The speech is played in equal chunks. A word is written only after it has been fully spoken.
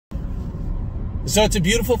So it's a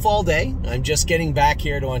beautiful fall day. I'm just getting back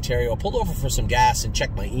here to Ontario. I pulled over for some gas and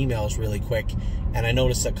checked my emails really quick, and I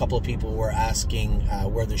noticed a couple of people were asking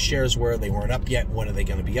where their shares were. They weren't up yet. When are they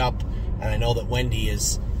going to be up? And I know that Wendy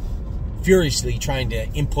is furiously trying to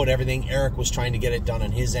input everything. Eric was trying to get it done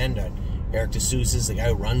on his end. Eric D'Souza is the guy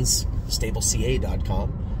who runs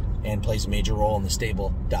StableCA.com and plays a major role in the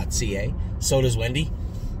Stable.ca. So does Wendy.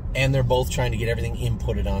 And they're both trying to get everything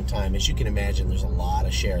inputted on time. As you can imagine, there's a lot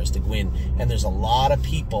of shares to go in, and there's a lot of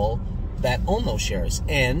people that own those shares.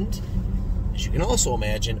 And as you can also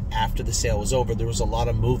imagine, after the sale was over, there was a lot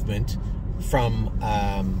of movement from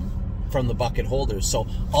the bucket holders. So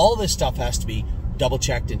all this stuff has to be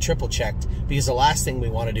double-checked and triple-checked, because the last thing we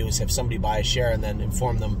want to do is have somebody buy a share and then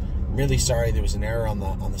inform them, I'm really sorry, there was an error on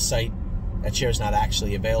the site. That share's not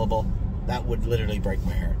actually available. That would literally break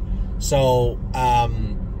my heart. So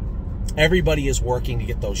everybody is working to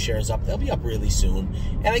get those shares up. They'll be up really soon.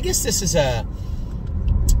 And I guess this is a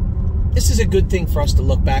good thing for us to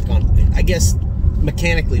look back on, I guess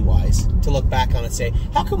mechanically wise, to look back on and say,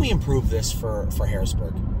 how can we improve this for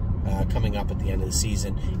Harrisburg coming up at the end of the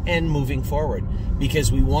season and moving forward?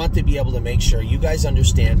 Because we want to be able to make sure you guys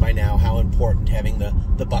understand by now how important having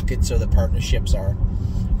the buckets or the partnerships are.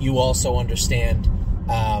 You also understand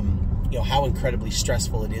how incredibly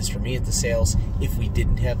stressful it is for me at the sales if we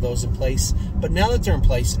didn't have those in place. But now that they're in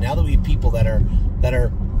place, and now that we have people that are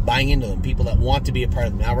buying into them, people that want to be a part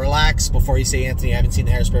of them. Now relax before you say, Anthony, I haven't seen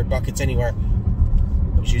the Harrisburg buckets anywhere.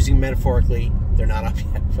 I was using metaphorically. They're not up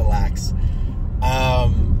yet. Relax.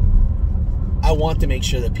 I want to make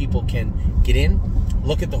sure that people can get in,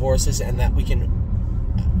 look at the horses, and that we can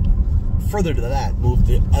further to that, move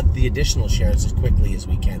the additional shares as quickly as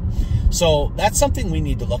we can. So that's something we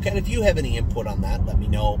need to look at. If you have any input on that, let me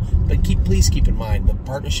know. But please keep in mind, the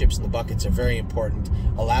partnerships and the buckets are very important.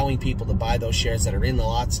 Allowing people to buy those shares that are in the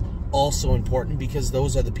lots, also important, because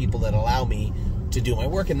those are the people that allow me to do my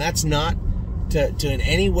work. And that's not to in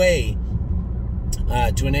any way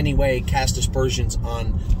cast aspersions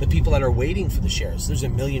on the people that are waiting for the shares. There's a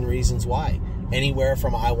million reasons why. Anywhere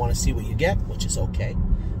from I want to see what you get, which is okay,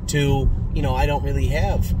 to, I don't really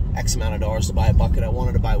have X amount of dollars to buy a bucket. I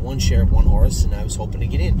wanted to buy one share of one horse, and I was hoping to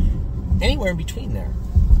get in. Anywhere in between there.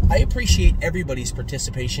 I appreciate everybody's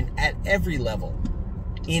participation at every level,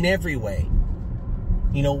 in every way.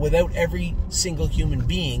 Without every single human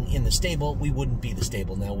being in the stable, we wouldn't be the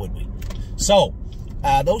stable now, would we? So,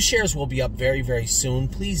 those shares will be up very, very soon.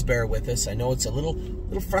 Please bear with us. I know it's a little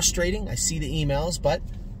frustrating. I see the emails, but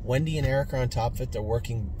Wendy and Eric are on top of it. They're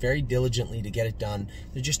working very diligently to get it done.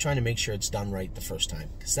 They're just trying to make sure it's done right the first time,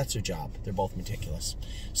 because that's their job. They're both meticulous.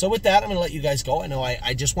 So with that, I'm going to let you guys go. I know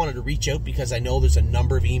I just wanted to reach out because I know there's a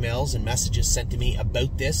number of emails and messages sent to me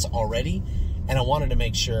about this already, and I wanted to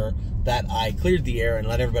make sure that I cleared the air and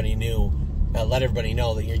let everybody know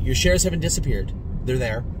that your shares haven't disappeared. They're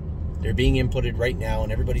there. They're being inputted right now,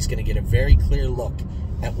 and everybody's going to get a very clear look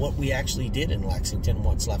at what we actually did in Lexington,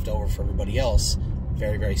 what's left over for everybody else,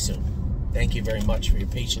 very, very soon. Thank you very much for your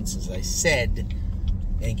patience. As I said,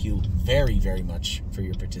 thank you very, very much for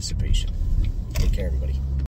your participation. Take care, everybody.